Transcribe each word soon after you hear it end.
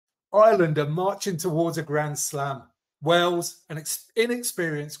Ireland are marching towards a Grand Slam. Wales, an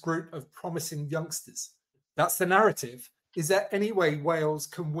inexperienced group of promising youngsters. That's the narrative. Is there any way Wales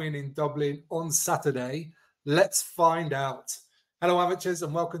can win in Dublin on Saturday? Let's find out. Hello, amateurs,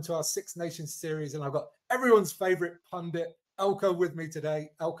 and welcome to our Six Nations series. And I've got everyone's favourite pundit, Elko, with me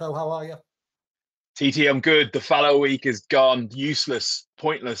today. Elko, how are you? TT, I'm good. The fallow week is gone. Useless,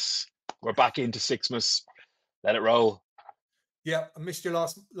 pointless. We're back into Sixmas. Let it roll. Yeah, I missed you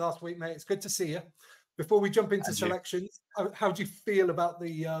last week, mate. It's good to see you. Before we jump into selections, how do you feel about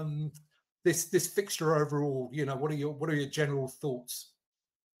the this fixture overall? You know, what are your general thoughts?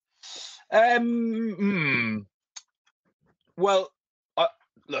 Well,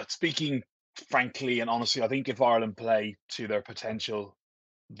 look, speaking frankly and honestly, I think if Ireland play to their potential,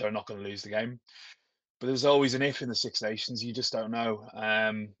 they're not going to lose the game. But there's always an if in the Six Nations. You just don't know.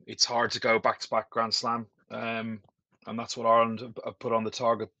 It's hard to go back-to-back Grand Slam. And that's what Ireland have put on the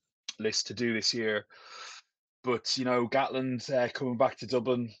target list to do this year. But, you know, Gatland coming back to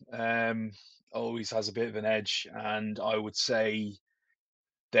Dublin always has a bit of an edge. And I would say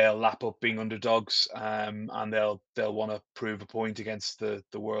they'll lap up being underdogs, and they'll want to prove a point against the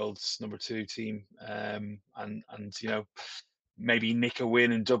world's number 2 team, and you know, maybe nick a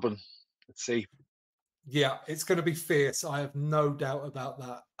win in Dublin. Let's see. Yeah, it's going to be fierce. I have no doubt about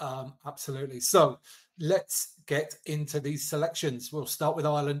that. Absolutely. So let's get into these selections. We'll start with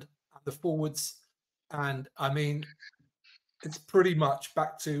Ireland and the forwards, and I mean, it's pretty much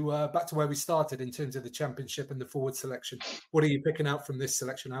back to where we started in terms of the championship and the forward selection. What are you picking out from this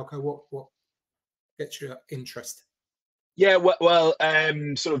selection, Alco? What gets your interest? Yeah, well,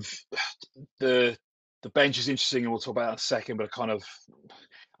 sort of the bench is interesting, and we'll talk about that in a second. But kind of,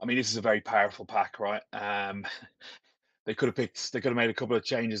 I mean, this is a very powerful pack, right? They could have made a couple of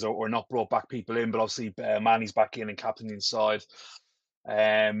changes or not brought back people in, but obviously Manny's back in and captain inside.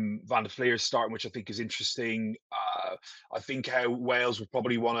 Van der Fleer's starting, which I think is interesting. I think how Wales would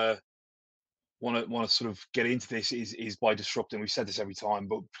probably want to sort of get into this is by disrupting. We've said this every time,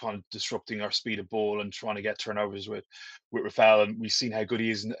 but kind of disrupting our speed of ball and trying to get turnovers with Rafael. And we've seen how good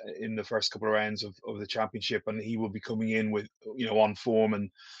he is in the first couple of rounds of the championship, and he will be coming in with, you know, on form and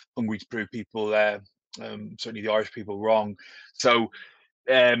hungry to prove people, certainly the Irish people, wrong. So,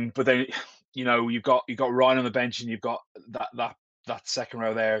 but then, you know, you've got Ryan on the bench, and you've got that second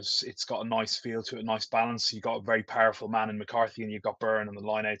row there. It's got a nice feel to it, a nice balance. You've got a very powerful man in McCarthy, and you've got Byrne on the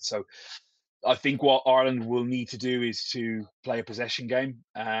line out. So I think what Ireland will need to do is to play a possession game,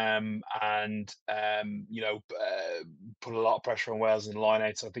 and you know, put a lot of pressure on Wales in the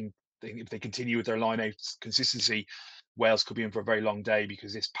line-outs. I think if they continue with their line-outs consistency, Wales could be in for a very long day,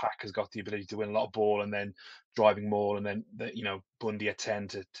 because this pack has got the ability to win a lot of ball, and then driving maul, and then you know, Bundy at 10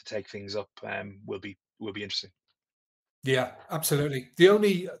 to take things up will be interesting. Yeah, absolutely. The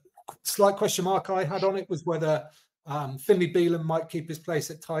only slight question mark I had on it was whether Finlay Bealham might keep his place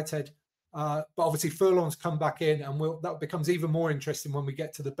at tight head. But obviously Furlong's come back in, and that becomes even more interesting when we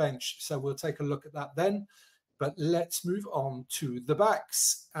get to the bench. So we'll take a look at that then. But let's move on to the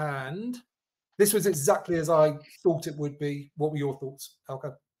backs. And this was exactly as I thought it would be. What were your thoughts,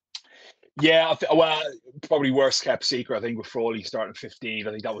 Elko? Yeah, well, probably worst kept secret. I think with Frawley starting 15,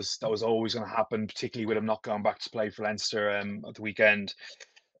 I think that was always going to happen, particularly with him not going back to play for Leinster at the weekend.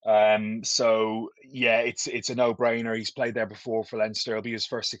 So yeah, it's a no-brainer. He's played there before for Leinster. It'll be his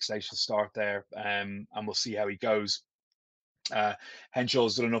first Six Nations start there, and we'll see how he goes.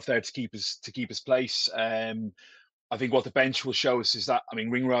 Henshaw's done enough there to keep his place. I think what the bench will show us is that, I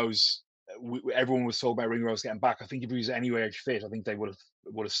mean, Ringrose. Everyone was talking about Ringrose getting back. I think if he was anywhere fit, I think they would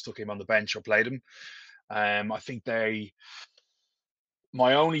have stuck him on the bench or played him. I think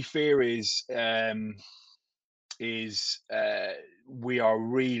my only fear is we are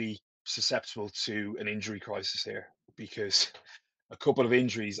really susceptible to an injury crisis here, because a couple of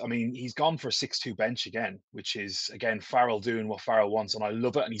injuries. I mean, he's gone for a 6-2 bench again, which is, again, Farrell doing what Farrell wants, and I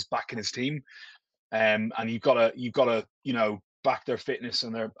love it. And he's backing his team. And you've got to, you know, back their fitness,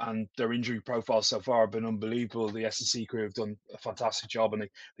 and their injury profile so far have been unbelievable. The S&C crew have done a fantastic job, and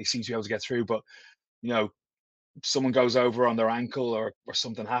they seem to be able to get through. But, you know, someone goes over on their ankle, or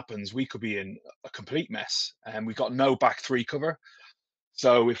something happens, we could be in a complete mess. And we've got no back three cover.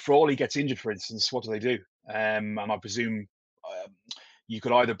 So if Frawley gets injured, for instance, what do? And I presume you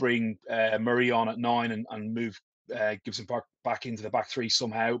could either bring Murray on at 9 and move Gibson Park back into the back three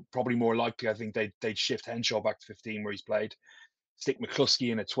somehow. Probably more likely, I think they'd shift Henshaw back to 15 where he's played, stick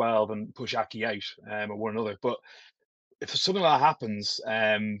McCluskey in at 12, and push Aki out, or one another. But if something like that happens,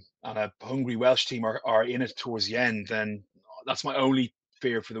 and a hungry Welsh team are in it towards the end, then that's my only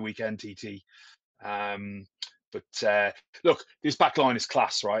fear for the weekend, TT. But look, this back line is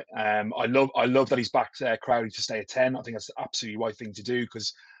class, right? I love that he's backed Crowley to stay at 10. I think that's the absolutely right thing to do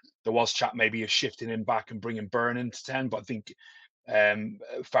because there was chat maybe of shifting him back and bringing Byrne into 10, but I think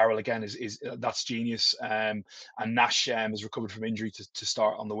Farrell again is that's genius. And Nash has recovered from injury to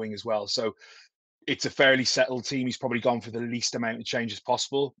start on the wing as well. So it's a fairly settled team. He's probably gone for the least amount of changes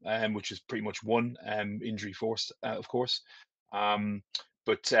possible, which is pretty much one, injury forced, of course. Um,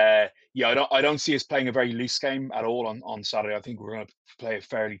 but yeah, I don't see us playing a very loose game at all on Saturday. I think we're going to play it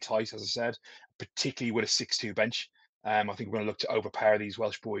fairly tight, as I said, particularly with a 6-2 bench. I think we're going to look to overpower these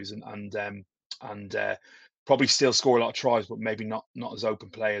Welsh boys and probably still score a lot of tries, but maybe not as open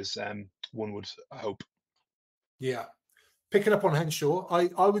play as one would hope. Yeah. Picking up on Henshaw,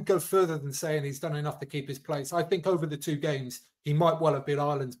 I would go further than saying he's done enough to keep his place. I think over the 2 games, he might well have been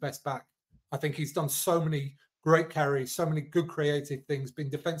Ireland's best back. I think he's done so many great carries, so many good creative things, been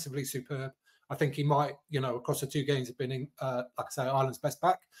defensively superb. I think he might, across the 2 games have been, like I say, Ireland's best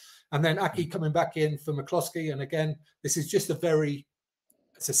back. And then Aki coming back in for McCloskey. And again, this is just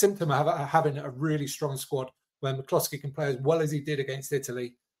it's a symptom of having a really strong squad when McCloskey can play as well as he did against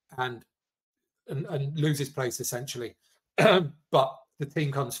Italy and lose his place essentially. But the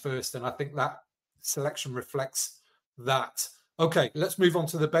team comes first, and I think that selection reflects that. Okay, let's move on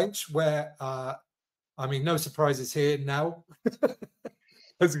to the bench where, no surprises here now,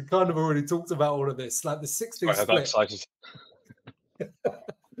 as we kind of already talked about all of this, like the 60 split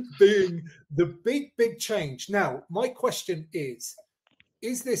being the big change. Now, my question is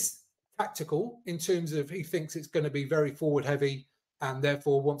this tactical in terms of he thinks it's going to be very forward heavy and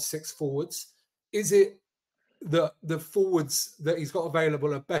therefore wants 6 forwards? Is it the forwards that he's got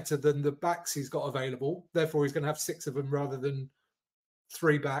available are better than the backs he's got available, therefore he's going to have 6 of them rather than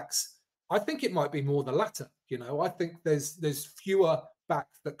 3 backs? I think it might be more the latter. I think there's fewer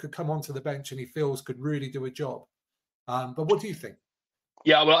backs that could come onto the bench and he feels could really do a job. But what do you think?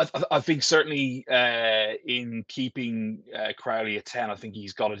 Yeah, well, I think certainly in keeping Crowley at 10, I think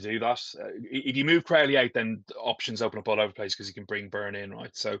he's got to do that. If you move Crowley out, then the options open up all over the place because he can bring Byrne in, right?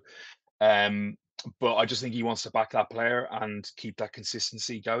 So, but I just think he wants to back that player and keep that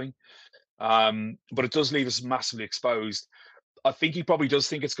consistency going. But it does leave us massively exposed. I think he probably does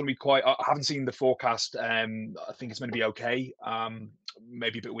think it's going to be quite. I haven't seen the forecast. I think it's going to be okay.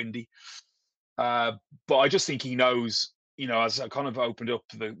 Maybe a bit windy. But I just think he knows. As I kind of opened up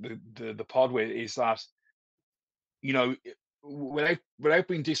the pod with, is that without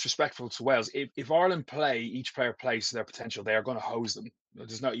being disrespectful to Wales, if Ireland each player plays to their potential, they are going to hose them.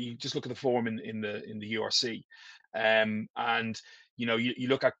 There's no. You just look at the form in the URC, and you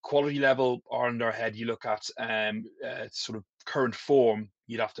look at quality level, Ireland are ahead. You look at sort of current form,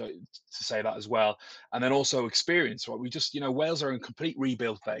 you'd have to say that as well, and then also experience. Right, we just Wales are in complete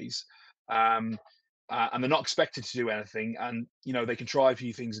rebuild phase. And they're not expected to do anything, and they can try a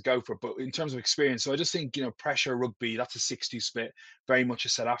few things and go for it. But in terms of experience, so I just think pressure rugby, that's a 6-2 split, very much a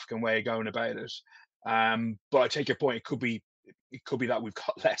South African way of going about it. But I take your point. It could be that we've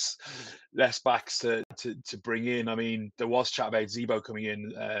got less backs to bring in. I mean, there was chat about Zebo coming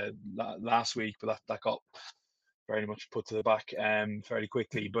in last week, but that got very much put to the back fairly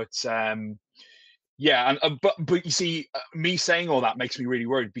quickly. But yeah, and but you see, me saying all that makes me really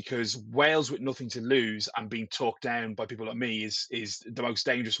worried because Wales with nothing to lose and being talked down by people like me is the most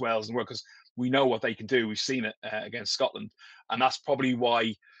dangerous Wales in the world because we know what they can do. We've seen it against Scotland, and that's probably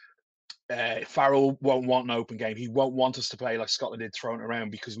why Farrell won't want an open game. He won't want us to play like Scotland did, throwing it around,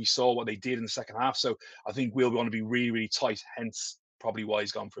 because we saw what they did in the second half. So I think we'll want to be really, really tight. Hence, probably why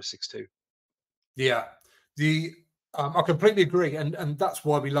he's gone for a 6-2. Yeah, I completely agree, and that's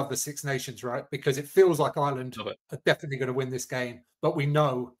why we love the Six Nations, right? Because it feels like Ireland are definitely going to win this game, but we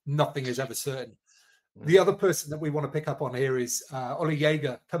know nothing is ever certain. The other person that we want to pick up on here is Ollie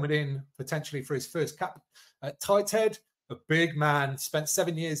Jaeger coming in potentially for his first cap at tight head. A big man, spent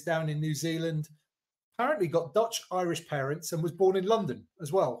 7 years down in New Zealand, apparently got Dutch-Irish parents and was born in London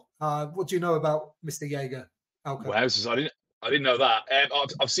as well. What do you know about Mr. Jaeger, Alka? Wow, I didn't know that.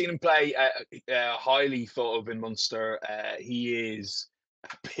 I've seen him play highly thought of in Munster. He is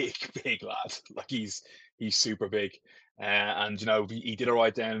a big lad. Like he's super big, and he did all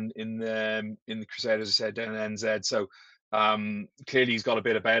right down in the Crusaders, as I said, down in NZ. So clearly he's got a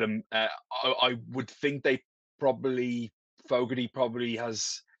bit about him. I would think Fogarty probably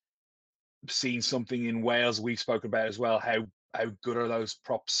has seen something in Wales we've spoken about as well. How good are those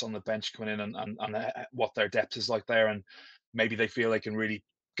props on the bench coming in, and what their depth is like there, and maybe they feel they can really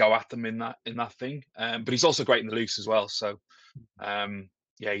go at them in that thing. But he's also great in the loose as well. So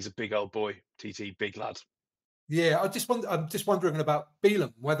yeah, he's a big old boy, TT, big lad. Yeah, I'm just wondering about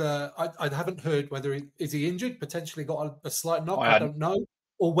Beelum, whether I haven't heard whether is he injured, potentially got a slight knock, I I hadn't. don't know,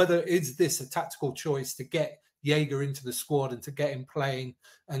 or whether is this a tactical choice to get Jaeger into the squad and to get him playing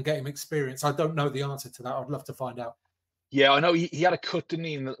and get him experience. I don't know the answer to that. I'd love to find out. Yeah, I know he had a cut, didn't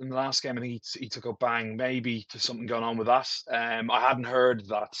he, in the last game? I think he took a bang, maybe to something going on with that. I hadn't heard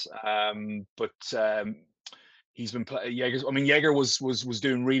that, but he's been playing. Jaeger. I mean, Jaeger was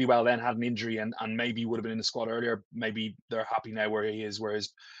doing really well then, had an injury, and maybe would have been in the squad earlier. Maybe they're happy now where he is, where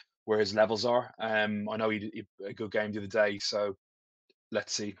his levels are. I know he did a good game the other day, so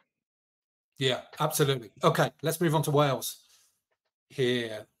let's see. Yeah, absolutely. Okay, let's move on to Wales.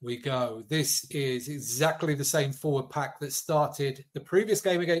 Here we go. This is exactly the same forward pack that started the previous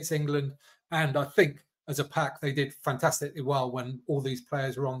game against England. And I think as a pack, they did fantastically well when all these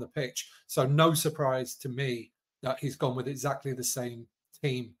players were on the pitch. So no surprise to me that he's gone with exactly the same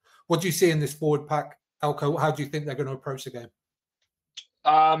team. What do you see in this forward pack, Elko? How do you think they're going to approach the game?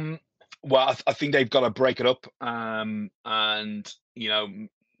 Well, I think they've got to break it up, and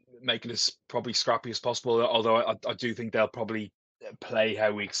make it as probably scrappy as possible. Although I do think they'll probably play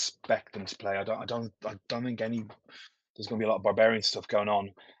how we expect them to play. I don't think there's going to be a lot of barbarian stuff going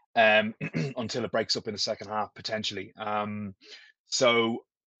on until it breaks up in the second half potentially. So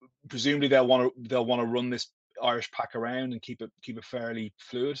presumably they'll want to run this Irish pack around and keep it fairly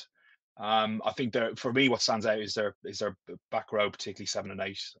fluid. I think for me, what stands out is their back row, particularly 7 and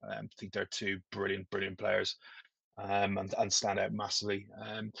 8. I think they're two brilliant players, and stand out massively.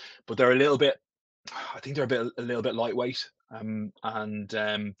 But they're a little bit, I think they're a little bit lightweight, and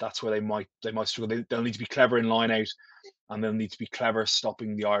that's where they might struggle. They'll need to be clever in line out, and they'll need to be clever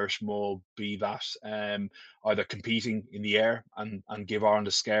stopping the Irish maul. Be that either competing in the air and give Ireland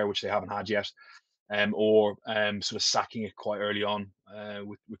a scare, which they haven't had yet, or sort of sacking it quite early on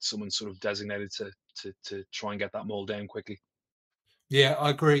with someone sort of designated to try and get that maul down quickly. Yeah, I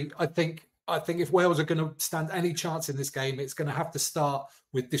agree. I think if Wales are going to stand any chance in this game, it's going to have to start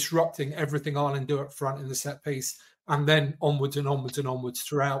with disrupting everything Ireland do up front in the set piece, and then onwards and onwards and onwards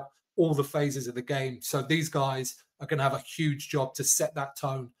throughout all the phases of the game. So these guys are going to have a huge job to set that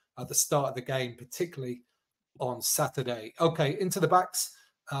tone at the start of the game, particularly on Saturday. Okay, into the backs.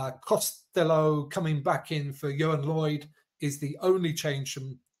 Costello coming back in for Johan Lloyd is the only change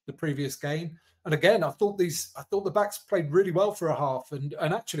from the previous game. And again, I thought the backs played really well for a half, and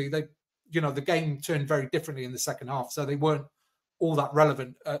actually the game turned very differently in the second half, so they weren't all that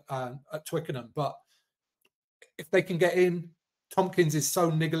relevant at Twickenham. But if they can get in, Tompkins is so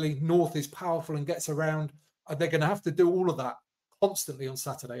niggly, North is powerful and gets around. They're going to have to do all of that constantly on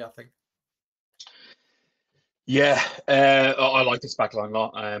Saturday, I think. Yeah, I like this backline a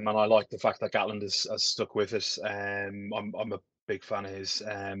lot, and I like the fact that Gatland has stuck with it. I'm a big fan of his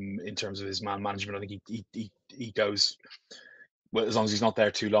in terms of his man management. I think he goes well as long as he's not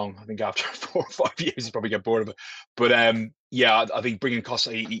there too long. I think after 4 or 5 years, he'd probably get bored of it. But yeah, I think bringing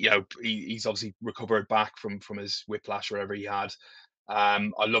Costa, he's obviously recovered back from his whiplash or whatever he had.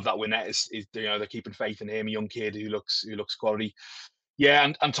 I love that Winnett is they're keeping faith in him, a young kid who looks quality.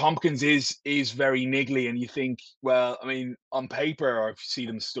 Yeah, and Tompkins is very niggly, and you think, well, I mean, on paper, or if you see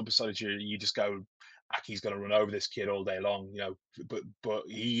them stood beside you, you just go, Aki's going to run over this kid all day long, But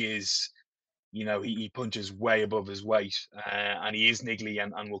he is, he punches way above his weight, and he is niggly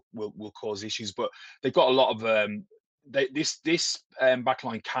and will cause issues. But they've got a lot of this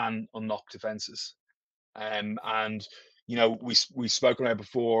backline can unlock defenses, and we've spoken about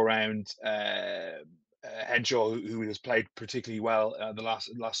before around. Henshaw, who has played particularly well the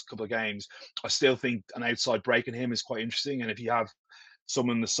last couple of games. I still think an outside break in him is quite interesting, and if you have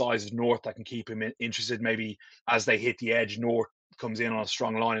someone the size of North that can keep him interested, maybe as they hit the edge, North comes in on a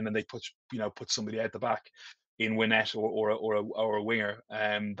strong line, and then they put somebody out the back in Winnett or a winger,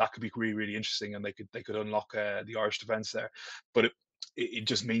 that could be really interesting, and they could unlock the Irish defence there. But it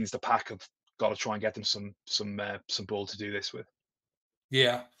just means the pack have got to try and get them some ball to do this with.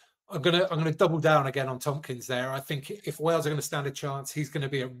 Yeah, I'm gonna double down again on Tompkins there. I think if Wales are going to stand a chance, he's going to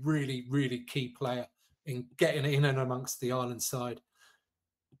be a really key player in getting in and amongst the Ireland side.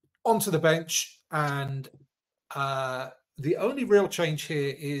 Onto the bench, and the only real change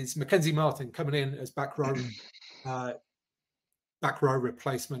here is Mackenzie Martin coming in as back row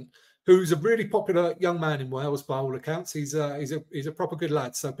replacement, who's a really popular young man in Wales by all accounts. He's a proper good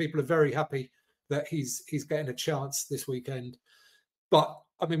lad, so people are very happy that he's getting a chance this weekend. But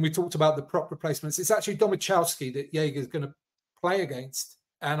I mean, we talked about the prop replacements. It's actually Domachowski that Jaeger's going to play against,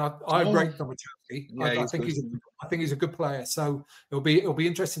 and I rate Domachowski. Yeah, I think he's a good player. So it'll be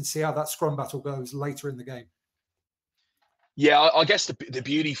interesting to see how that scrum battle goes later in the game. Yeah, I guess the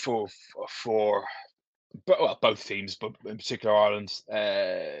beauty for both teams, but in particular Ireland,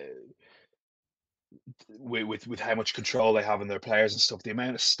 with how much control they have in their players and stuff, the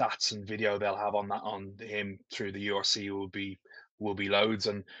amount of stats and video they'll have on him through the URC will be loads.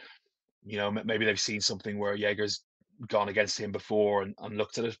 And maybe they've seen something where Jaeger's gone against him before and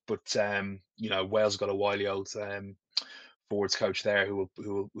looked at it. But Wales got a wily old forwards coach there who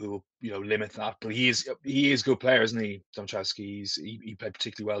will limit that. But he is a good player, isn't he, Domchowski? He played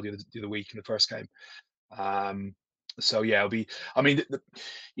particularly well the other week in the first game. So yeah, it'll be. I mean,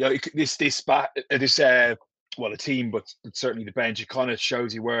 a team, but certainly the bench. It kind of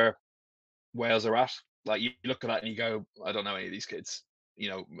shows you where Wales are at. Like, you look at that and you go, I don't know any of these kids.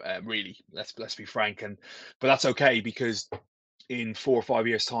 Really, let's be frank. But that's okay, because in 4 or 5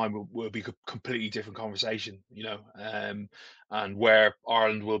 years' time will be a completely different conversation. And where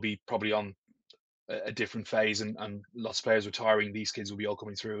Ireland will be probably on a different phase, and lots of players retiring, these kids will be all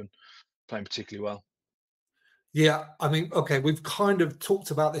coming through and playing particularly well. Yeah, I mean, okay, we've kind of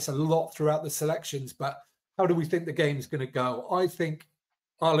talked about this a lot throughout the selections, but how do we think the game's going to go? I think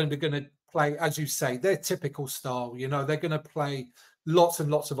Ireland are going to play, as you say, their typical style. They're going to play lots and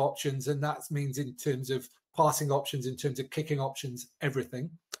lots of options, and that means in terms of passing options, in terms of kicking options, everything.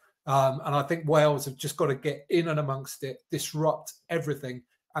 And I think Wales have just got to get in and amongst it, disrupt everything.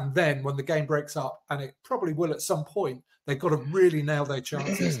 And then when the game breaks up, and it probably will at some point, they've got to really nail their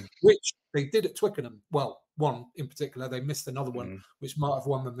chances, which they did at Twickenham. Well, one in particular, they missed another one, which might have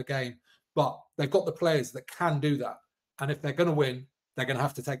won them the game. But they've got the players that can do that. And if they're going to win, they're going to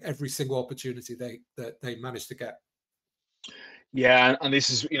have to take every single opportunity they manage to get. Yeah, and this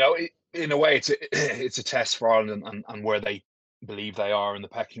is, in a way, it's a test for Ireland and where they believe they are in the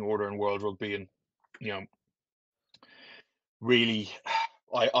pecking order in World Rugby. And really,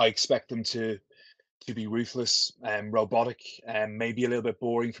 I expect them to be ruthless and robotic and maybe a little bit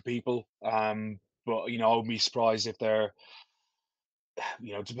boring for people. But I would be surprised if they're,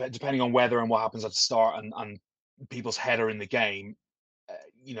 depending on weather and what happens at the start and people's head are in the game,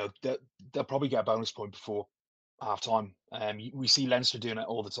 they'll probably get a bonus point before half time. We see Leinster doing it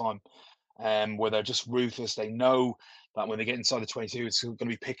all the time, where they're just ruthless. They know that when they get inside the 22, it's going to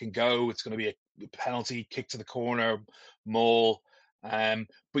be pick and go. It's going to be a penalty, kick to the corner, maul.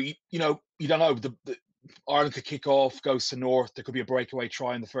 But you don't know. The Ireland could kick off, goes to North. There could be a breakaway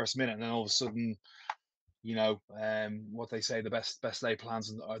try in the first minute, and then all of a sudden, what they say, the best laid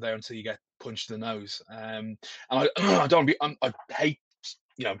plans are there until you get punched in the nose. And I hate,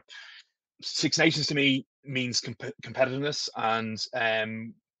 Six Nations to me means competitiveness, and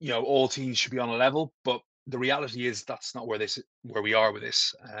all teams should be on a level. But the reality is that's not where we are with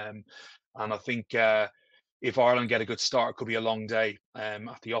this. And I think if Ireland get a good start, it could be a long day at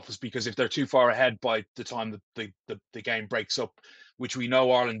the office, because if they're too far ahead by the time the game breaks up, which we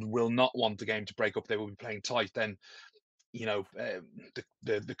know Ireland will not want the game to break up, they will be playing tight, then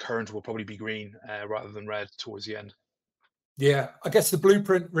the current will probably be green rather than red towards the end. Yeah, I guess the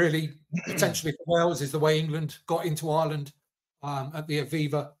blueprint really potentially for Wales is the way England got into Ireland at the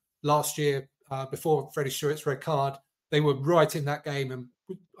Aviva last year before Freddie Stewart's red card. They were right in that game, and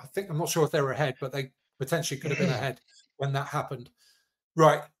I'm not sure if they were ahead, but they potentially could have been ahead when that happened.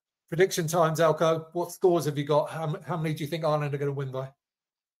 Right, prediction times, Elko. What scores have you got? How many do you think Ireland are going to win by?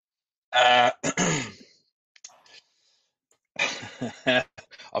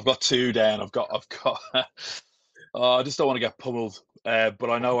 I've got 2 down. I've got. I just don't want to get pummeled, but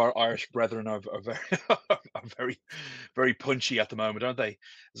I know our Irish brethren are very, are very, very punchy at the moment, aren't they?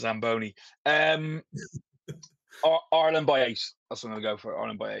 Zamboni. Ireland by 8. That's what I'm going to go for.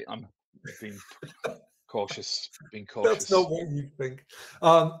 Ireland by 8. I'm being cautious. That's not what you think.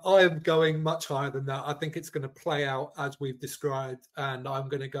 I am going much higher than that. I think it's going to play out as we've described, and I'm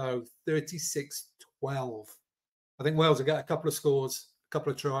going to go 36-12. I think Wales will get a couple of scores, a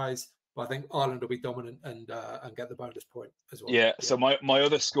couple of tries, but I think Ireland will be dominant and get the bonus point as well. Yeah. So my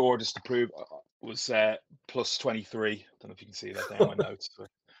other score, just to prove, was plus 23. I don't know if you can see that there in my notes. But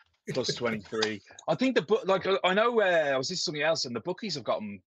plus 23. I think I know I was listening to something else, and the bookies have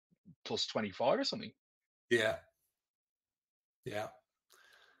gotten plus 25 or something. Yeah. Yeah.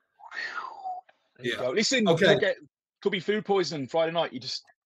 There you go. Listen, okay. Could be food poisoning Friday night. You just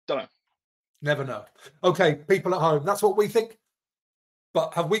don't know. Never know. Okay, people at home, that's what we think.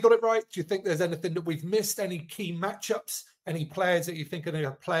 But have we got it right? Do you think there's anything that we've missed? Any key matchups? Any players that you think are going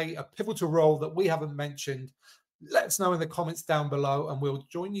to play a pivotal role that we haven't mentioned? Let us know in the comments down below, and we'll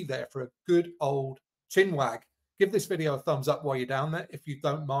join you there for a good old chin wag. Give this video a thumbs up while you're down there, if you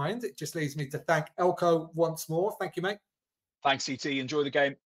don't mind. It just leaves me to thank Elko once more. Thank you, mate. Thanks, CT. Enjoy the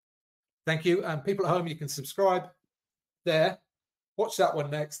game. Thank you. And people at home, you can subscribe there. Watch that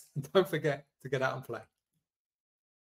one next. And don't forget to get out and play.